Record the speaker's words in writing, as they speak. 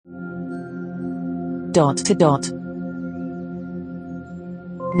Dot to dot.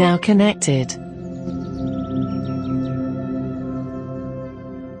 Now connected.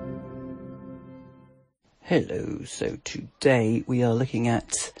 Hello, so today we are looking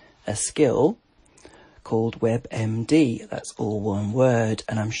at a skill called WebMD. That's all one word,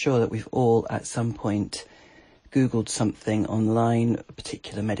 and I'm sure that we've all at some point Googled something online, a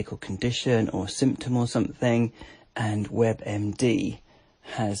particular medical condition or symptom or something, and WebMD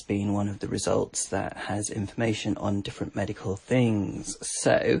has been one of the results that has information on different medical things.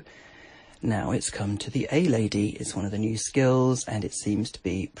 So now it's come to the A lady. It's one of the new skills, and it seems to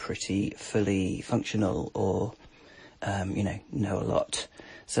be pretty fully functional, or know a lot.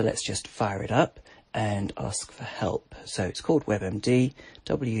 So let's just fire it up and ask for help. So it's called WebMD,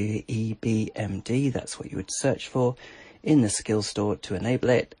 WEBMD. That's what you would search for in the skill store to enable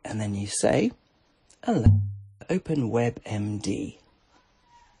it, and then you say, open WebMD.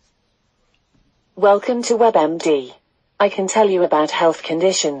 Welcome to WebMD. I can tell you about health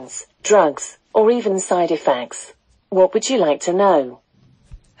conditions, drugs, or even side effects. What would you like to know?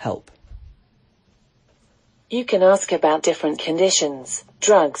 Help. You can ask about different conditions,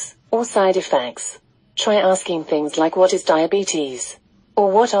 drugs, or side effects. Try asking things like what is diabetes?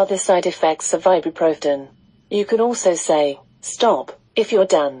 Or what are the side effects of ibuprofen? You can also say, stop, if you're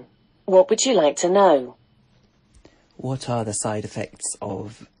done. What would you like to know? What are the side effects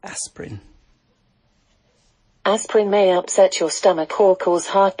of aspirin? Aspirin may upset your stomach or cause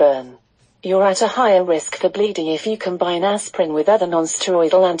heartburn. You're at a higher risk for bleeding if you combine aspirin with other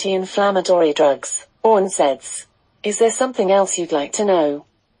non-steroidal anti-inflammatory drugs, or NSAIDs. Is there something else you'd like to know?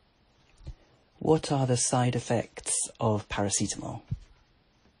 What are the side effects of paracetamol?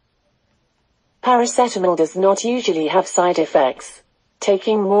 Paracetamol does not usually have side effects.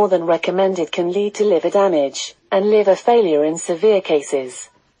 Taking more than recommended can lead to liver damage and liver failure in severe cases.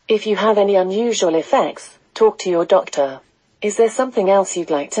 If you have any unusual effects, talk to your doctor. Is there something else you'd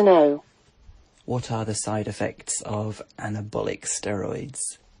like to know? What are the side effects of anabolic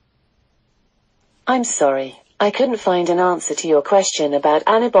steroids? I'm sorry, I couldn't find an answer to your question about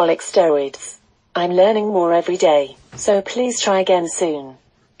anabolic steroids. I'm learning more every day, so please try again soon.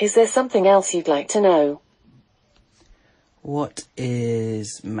 Is there something else you'd like to know? What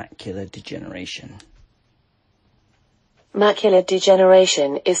is macular degeneration? Macular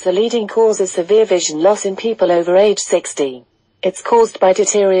degeneration is the leading cause of severe vision loss in people over age 60. It's caused by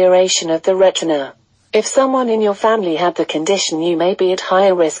deterioration of the retina. If someone in your family had the condition, you may be at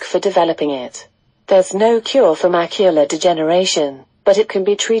higher risk for developing it. There's no cure for macular degeneration, but it can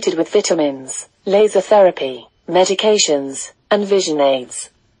be treated with vitamins, laser therapy, medications, and vision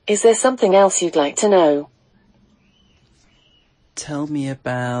aids. Is there something else you'd like to know? Tell me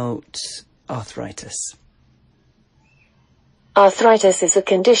about arthritis. Arthritis is a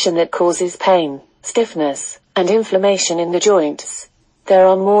condition that causes pain, stiffness, and inflammation in the joints. There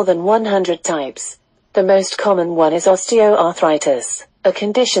are more than 100 types. The most common one is osteoarthritis, a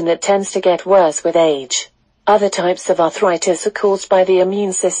condition that tends to get worse with age. Other types of arthritis are caused by the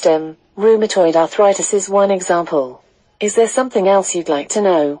immune system. Rheumatoid arthritis is one example. Is there something else you'd like to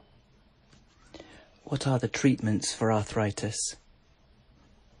know? What are the treatments for arthritis?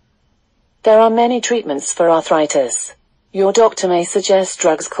 There are many treatments for arthritis. Your doctor may suggest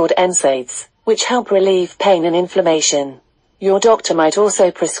drugs called NSAIDs, which help relieve pain and inflammation. Your doctor might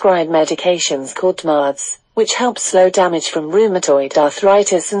also prescribe medications called DMARDs, which help slow damage from rheumatoid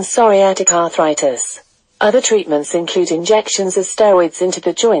arthritis and psoriatic arthritis. Other treatments include injections of steroids into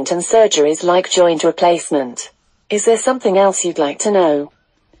the joint and surgeries like joint replacement. Is there something else you'd like to know?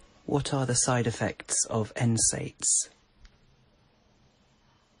 What are the side effects of NSAIDs?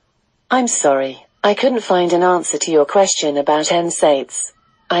 I'm sorry, I couldn't find an answer to your question about NSAIDs.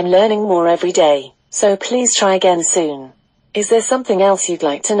 I'm learning more every day, so please try again soon. Is there something else you'd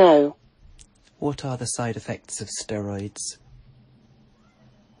like to know? What are the side effects of steroids?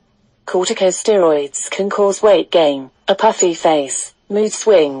 Corticosteroids can cause weight gain, a puffy face, mood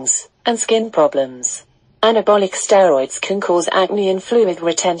swings, and skin problems. Anabolic steroids can cause acne and fluid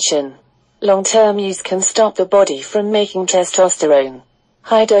retention. Long-term use can stop the body from making testosterone.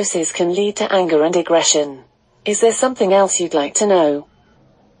 High doses can lead to anger and aggression. Is there something else you'd like to know?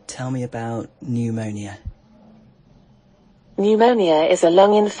 Tell me about pneumonia. Pneumonia is a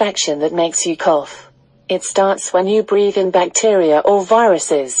lung infection that makes you cough. It starts when you breathe in bacteria or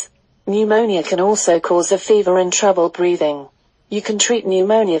viruses. Pneumonia can also cause a fever and trouble breathing. You can treat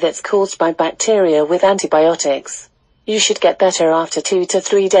pneumonia that's caused by bacteria with antibiotics. You should get better after 2 to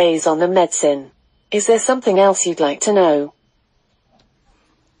 3 days on the medicine. Is there something else you'd like to know?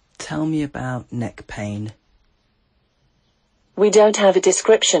 Tell me about neck pain. We don't have a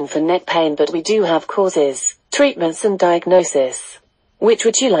description for neck pain, but we do have causes, treatments and diagnosis. Which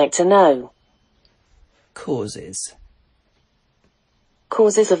would you like to know? Causes.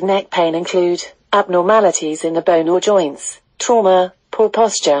 Causes of neck pain include abnormalities in the bone or joints, trauma, poor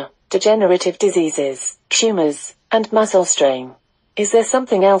posture, degenerative diseases, tumors, and muscle strain. Is there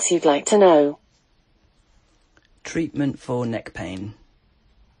something else you'd like to know? Treatment for neck pain.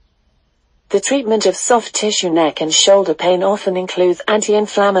 The treatment of soft tissue neck and shoulder pain often includes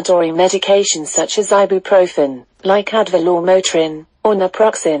anti-inflammatory medications such as ibuprofen, like Advil or Motrin, or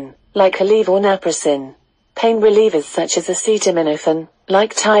naproxen, like Aleve or naproxen. Pain relievers such as acetaminophen,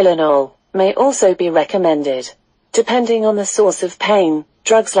 like Tylenol, may also be recommended. Depending on the source of pain,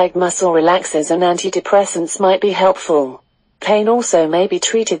 drugs like muscle relaxers and antidepressants might be helpful. Pain also may be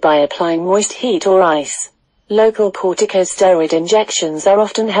treated by applying moist heat or ice. Local corticosteroid injections are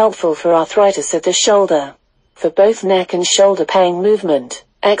often helpful for arthritis of the shoulder. For both neck and shoulder pain, movement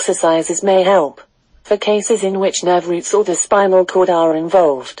exercises may help. For cases in which nerve roots or the spinal cord are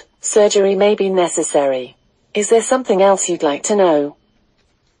involved, surgery may be necessary. Is there something else you'd like to know?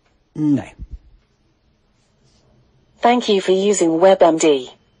 No. Thank you for using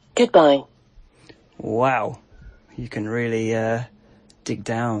WebMD. Goodbye. Wow. You can really dig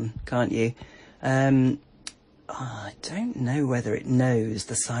down, can't you? I don't know whether it knows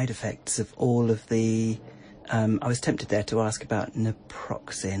the side effects of all of the... I was tempted there to ask about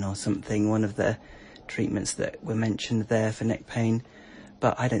naproxen or something, one of the treatments that were mentioned there for neck pain,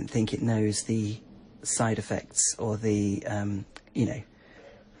 but I don't think it knows the side effects or the,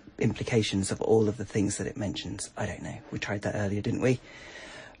 implications of all of the things that it mentions. I don't know. We tried that earlier, didn't we?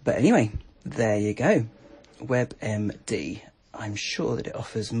 But anyway, there you go. WebMD. I'm sure that it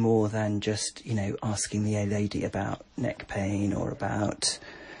offers more than just, asking the lady about neck pain or about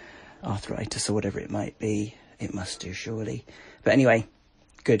arthritis or whatever it might be. It must do, surely. But anyway,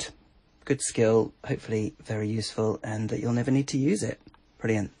 good skill, hopefully very useful, and that you'll never need to use it.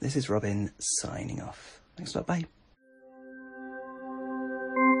 Brilliant. This is Robin signing off. Thanks a lot. Bye.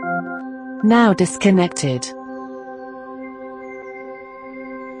 Now disconnected.